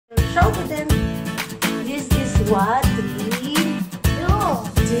show to them. This is what we do.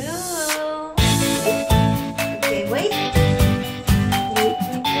 Okay, wait.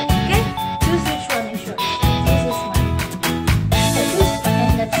 Okay, choose which one is yours. This is mine.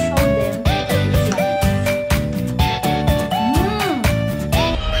 And let's show them what it's like.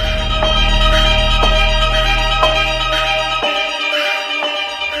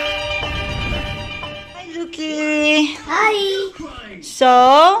 Hi, Luki. Hi!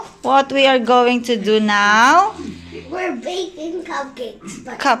 So, what we are going to do now? We're baking cupcakes.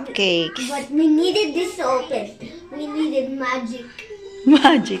 Cupcakes. But we needed this to open. We needed magic.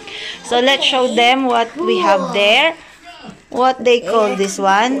 Magic. So, let's show them what we have there. What they call this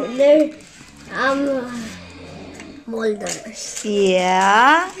one? They're molders.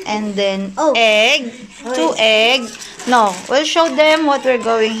 Yeah. And then Oh. egg. 2 egg. No, we'll show them what we're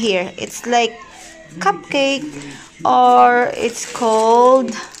going here. It's like cupcake, or it's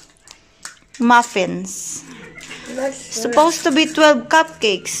called muffins. Supposed to be 12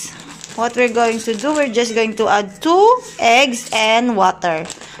 cupcakes. What we're going to do, we're just going to add 2 eggs and water.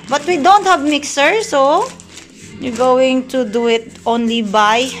 But we don't have mixer, so you're going to do it only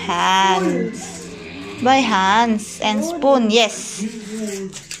by hand. By hands and spoon, yes.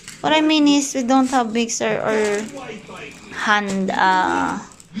 What I mean is we don't have mixer or hand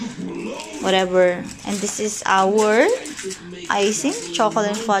whatever. And this is our icing,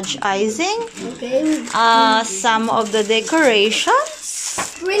 chocolate fudge icing. Okay. Some of the decorations.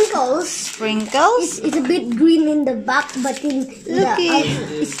 Sprinkles. It's a bit green in the back, but in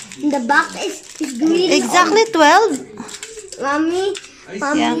the back is green. Exactly 12. Mommy,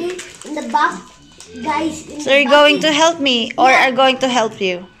 Yeah. in the back, guys. So you're going to help me, or are going to help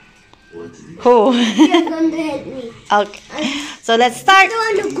you? Who? You're going to help me. Okay. So let's I start. don't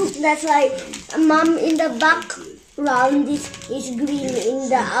want to cook. That's why mom in the background is green. In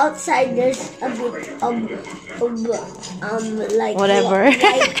the outside there's a bit of like Whatever.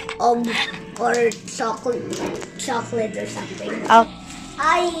 or chocolate or something. Oh.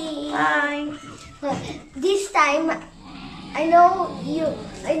 Hi. Hi. This time I know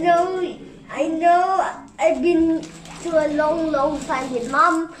I've been to a long time with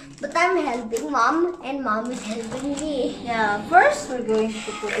mom, but I'm helping mom and mom is helping me. Yeah. First, we're going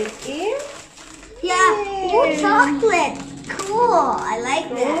to put it in. Yeah. Yay. Oh, chocolate. Cool. I like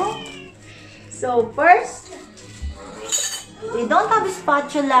that. So first, we don't have a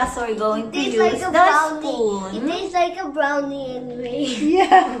spatula, so we're going to Tastes use like a the brownie. spoon. It tastes like a brownie anyway.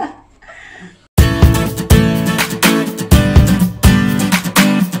 Yeah.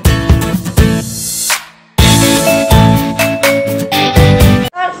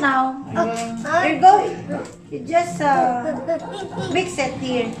 Start now. You're going. You just mix it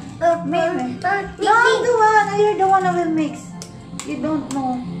here. Maybe. No, I'm the one. You're the one who will mix. You don't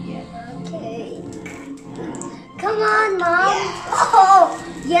know yet. Okay. Come on, mom. Oh,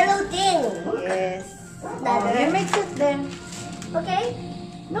 yellow thing. Yes. That- Oh, you mix it then. Okay.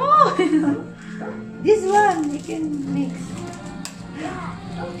 No. This one you can mix.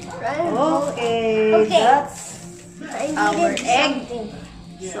 Okay. Okay. That's I our needed egg. something.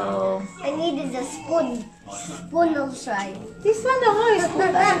 So. I needed a spoon. Spoon of try. This one is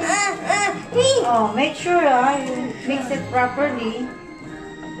good. Oh, make sure you mix it properly.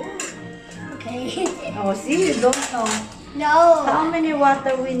 Okay. Oh, see, you don't know. No. How many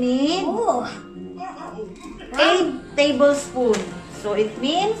water we need? Oh. 8 tablespoons. So it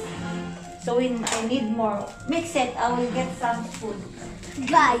means, I need more. Mix it. I will get some spoon.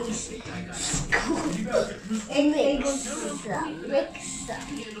 Guys. And mix.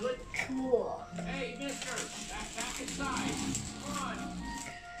 Cool.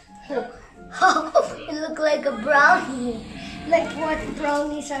 It looks like a brownie. Like what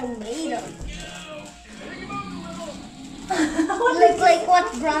brownies are made of. Look like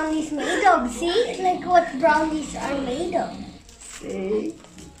what brownies made of. See? Like what brownies are made of. See?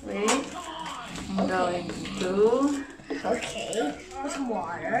 Wait. I'm going to Okay. Some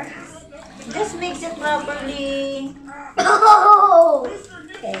water. just mix it properly. Oh!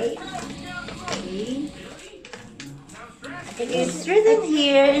 Okay. Okay. It's written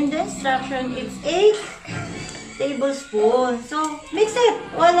here in the instruction, it's 8 tablespoons. So, mix it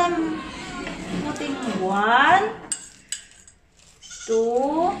while I'm putting 1,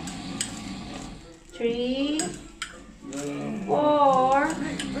 2, 3, 4,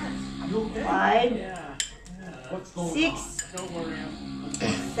 5, 6,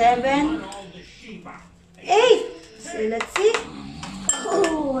 7, 8. So, let's see.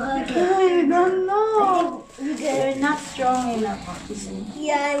 Oh, okay. I don't know. You They're good? not strong enough. You see.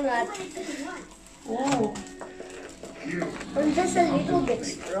 Yeah, I'm not. Oh. Or just a little bit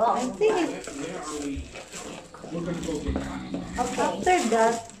strong. I think. Okay. After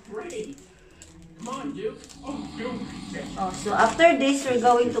that, so after this, we're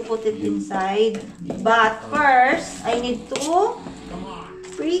going to put it inside. But first, I need to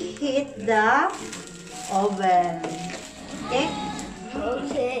preheat the oven. Okay?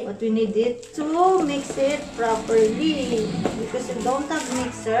 Okay. But we need it to mix it properly. Because we don't have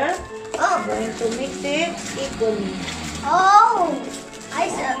mixer, we're going to mix it equally. Oh! I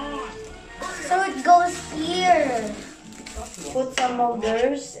saw. So it goes here. Put some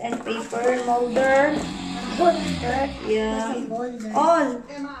molders and paper molder. Molder. Yeah. Molder. All.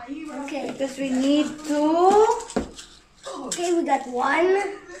 Okay. Because we need to Okay, we got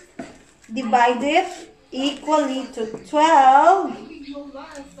one. divide it equally to 12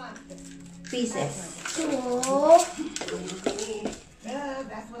 pieces. Two.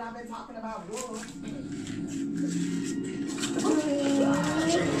 That's what I've been talking about.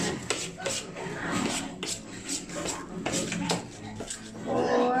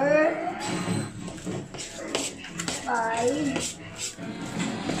 Four. Five.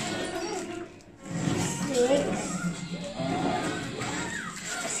 6.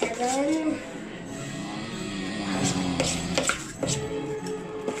 7.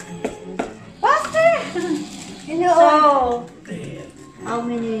 Faster! Hello. So, how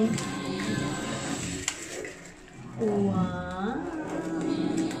many? One.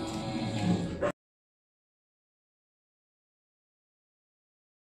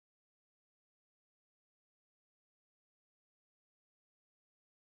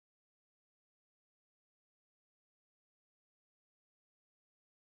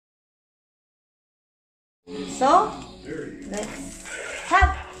 So, let's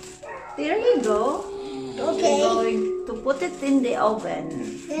have. There you go. Okay. We're going to put it in the oven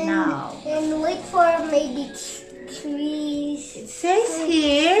now. And wait for maybe 3. It says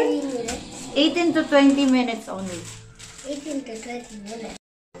here minutes. 18 to 20 minutes only. 18 to 20 minutes.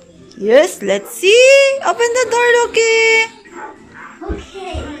 Yes, let's see. Open the door, Loki.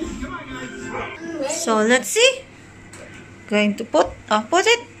 Okay. So, let's see. Going to put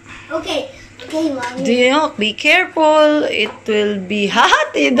it. Okay. Okay, mommy. Do you know, be careful. It will be hot.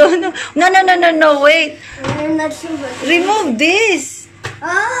 You don't know. No, wait. I'm not sure. Remove this.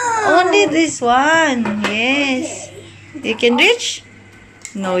 Oh. Only this one. Yes. You can reach?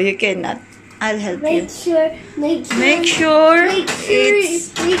 No, you cannot. I'll help you. Make sure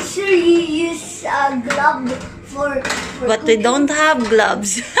It's... make sure you use a glove for But we don't have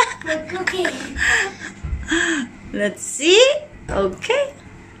gloves. for cooking. Let's see. Okay.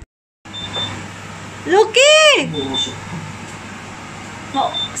 Loki!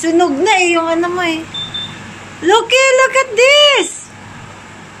 Oh, sunog na eh yung ano mo eh. Loki, look at this!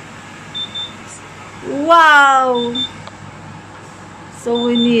 Wow! So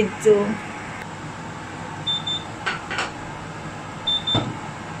we need to.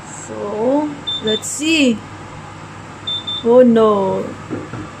 So, let's see. Oh no.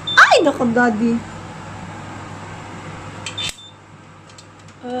 Ay, naku, daddy.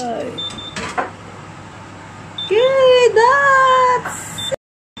 Ay. Okay, that's...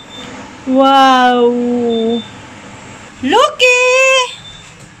 Wow! Loki!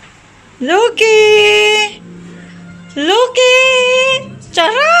 Loki! Loki!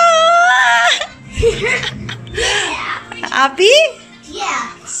 Tara! Happy?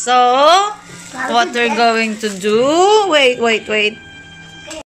 Yeah. So, what we're going to do... Wait. Okay,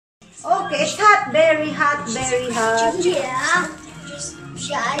 it's hot. Very hot. Yeah.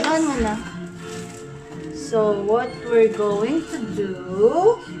 Guys, Ano mo na? So, what we're going to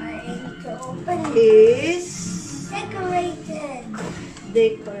do I'm to open is decorated.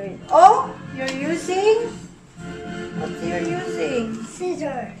 decorate. Oh, you're using? What you're using?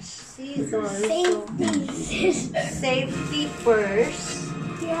 Scissors. Scissors. Safety scissors. Safety first.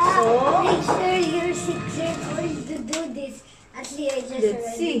 Yeah. So? Make sure you're 6 years old to do this. Actually, I just Let's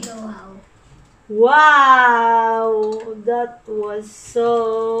already see. know how. Wow! That was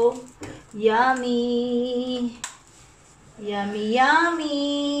so yummy.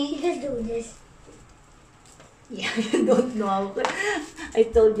 Yummy. You just do this. Yeah, you don't know how. I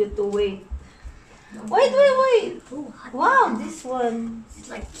told you to wait. Wait. Oh, hot. Wow, this one, It's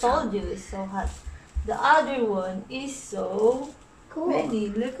like told you, is so hot. The other one is so cool. many.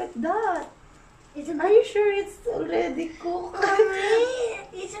 Look at that. It's Are you sure it's already cooked?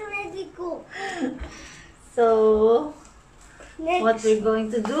 It's already cool. So, Next. what we're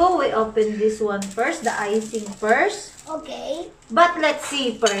going to do, we open this one first, the icing first. Okay. But let's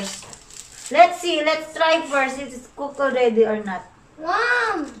see first. Let's try first if it's cooked already or not.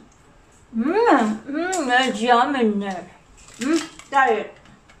 Mom! There's yum in there. Try it.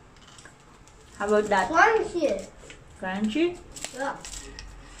 How about that? Crunchy. Crunchy? Yeah.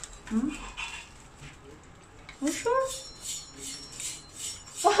 You sure?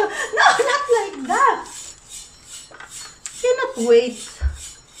 No, not like that. Cannot wait.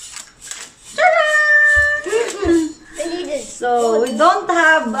 Ta-da! I need it. So we don't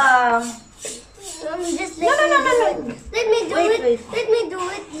have Just No. Let me do Wait, it. wait. Let me do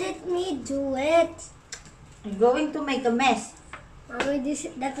it. Let me do it. I'm going to make a mess. Mommy,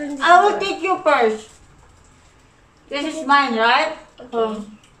 that one is I will yours. teach you first. This is mine, right? Okay.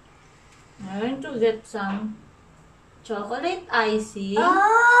 I'm going to get some chocolate icing.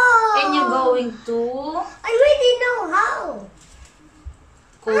 Oh. And you're going to I already know how.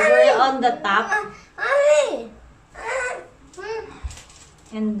 cover it on the top. Mommy.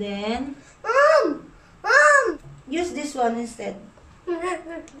 And then Mom. use this one instead.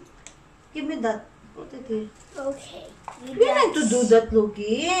 Give me that. Put it here. Okay. You need to do that,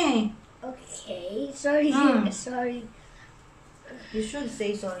 Loki. Okay. Sorry. Sorry. You should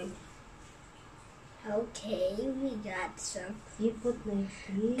say sorry. Okay. We got some. You put like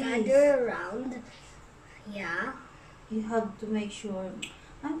this. Gather around. Yeah. You have to make sure.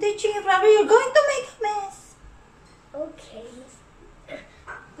 I'm teaching you properly. You're going to make a mess. Okay.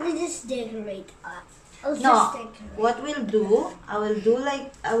 We just decorate up. I'll No. just decorate. What we'll do, I will do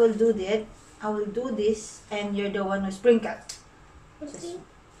that. I will do this, and you're the one who sprinkle. Okay.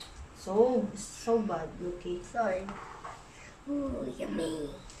 So bad, Loki. Sorry. Ooh, yummy.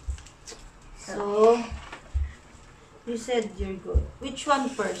 So, you said you're good. Which one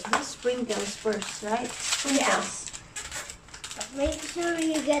first? The sprinkles first, right? Sprinkles. Make sure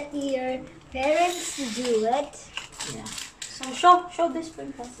you get your parents to do it. Yeah. So show the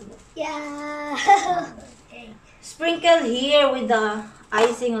sprinkles. Yeah. Okay. Sprinkle here with the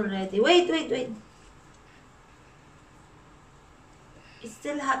icing already. Wait. It's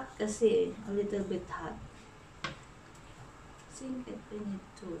still hot kasi. A little bit hot. I think we need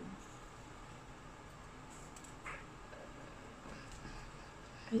to.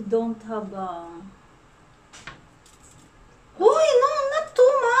 We don't have Uy, no, not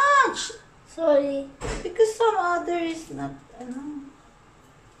too much. Sorry. Because some other is not,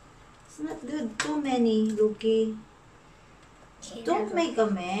 it's not good. Too many, Loki. Okay, Don't make a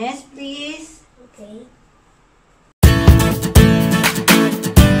mess, please. Okay.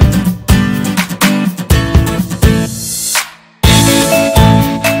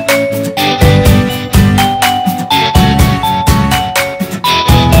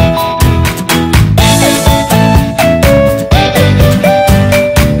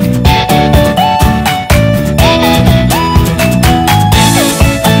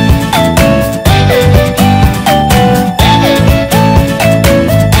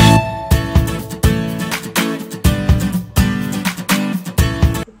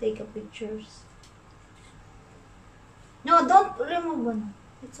 Pictures. No, don't remove one.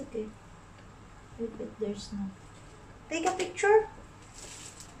 It's okay. Wait, there's no. Take a picture.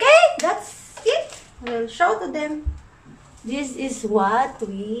 Okay, that's it. We'll show to them. This is what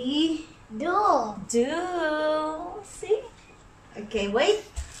we Do. do. See? Okay, wait.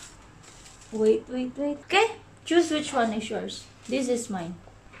 Wait. Okay, choose which one is yours. This is mine.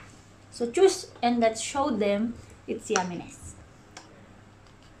 So choose and let's show them its yumminess.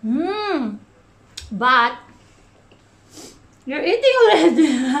 But you're eating already.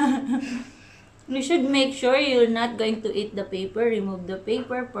 You should make sure you're not going to eat the paper. Remove the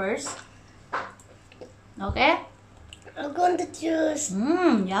paper first. Okay? I'm going to choose.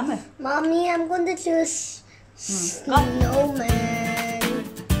 Yummy. Mommy, I'm going to choose Go. snowman.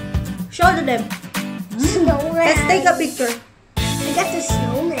 Show to them. Snowman. Let's take a picture. I got the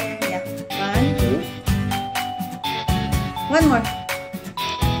snowman. Yeah. 1, 2. One more.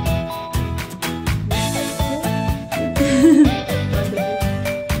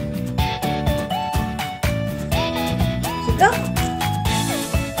 Go.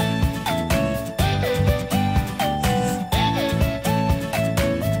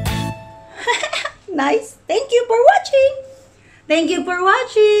 Nice. Thank you for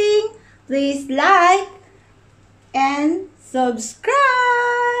watching. Please like and subscribe.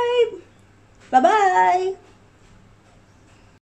 Bye-bye.